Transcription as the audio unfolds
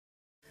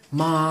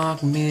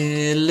Mark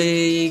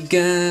Milligan.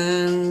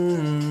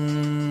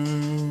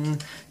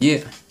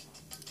 Yeah.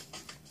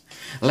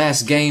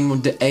 Last game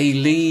of the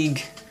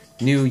A-League.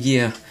 New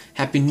Year.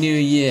 Happy New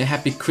Year,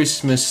 Happy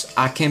Christmas.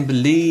 I can't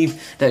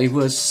believe that it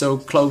was so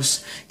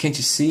close. Can't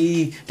you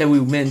see that we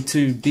meant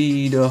to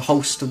be the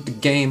host of the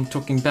game?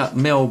 Talking about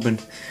Melbourne,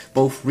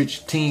 both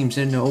rich teams,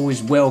 and they're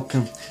always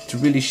welcome to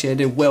really share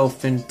their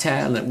wealth and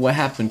talent. What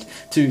happened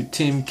to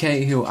Tim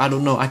Cahill? I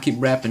don't know, I keep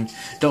rapping.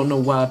 Don't know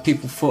why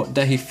people thought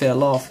that he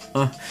fell off.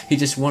 He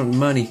just wanted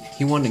money,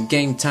 he wanted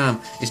game time.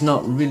 It's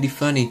not really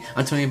funny.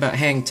 I'm talking about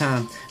hang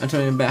time. I'm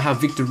talking about how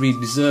victory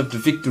deserved the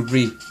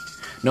victory.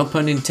 No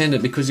pun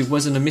intended, because it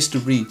wasn't a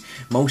mystery.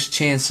 Most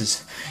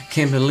chances.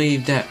 Can't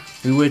believe that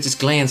we were just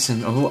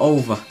glancing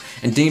over.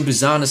 And Dean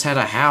Bouzanis had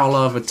a howler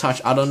of a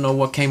touch. I don't know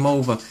what came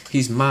over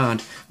his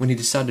mind when he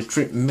decided to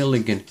trip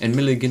Milligan. And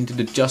Milligan did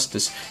the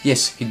justice.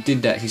 Yes, he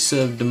did that. He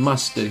served the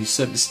mustard. He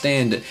served the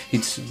standard. He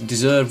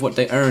deserved what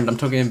they earned. I'm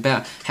talking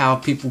about how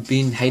people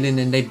been hating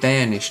and they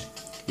banished.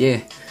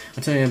 Yeah,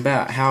 I'm talking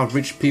about how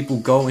rich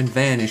people go and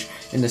vanish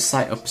in the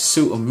sight of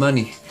pursuit of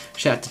money.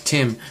 Shout out to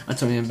Tim. I'm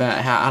talking about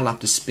how I like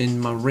to spin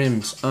my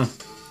rims.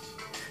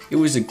 It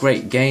was a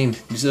great game.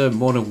 Deserved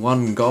more than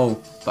one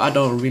goal. But I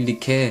don't really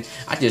care.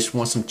 I just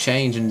want some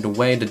change in the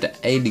way that the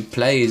A-League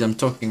plays. I'm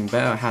talking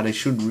about how they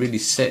should really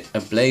set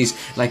ablaze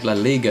like La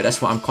Liga.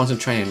 That's what I'm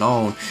concentrating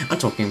on. I'm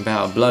talking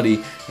about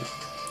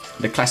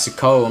the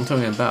Clasico. I'm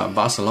talking about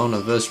Barcelona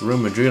versus Real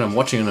Madrid. I'm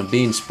watching on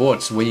beIN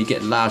Sports, where you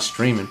get live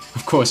streaming.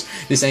 Of course,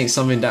 this ain't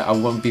something that I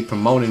won't be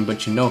promoting,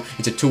 but you know,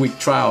 it's a 2-week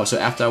trial. So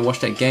after I watch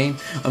that game,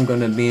 I'm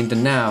gonna be in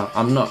denial.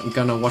 I'm not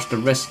gonna watch the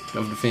rest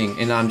of the thing,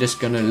 and I'm just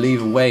gonna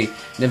leave away.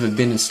 Never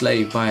been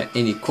enslaved by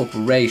any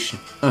corporation.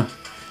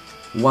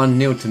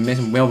 1-0 to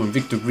Melbourne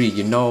victory.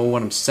 You know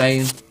what I'm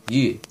saying?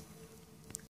 Yeah.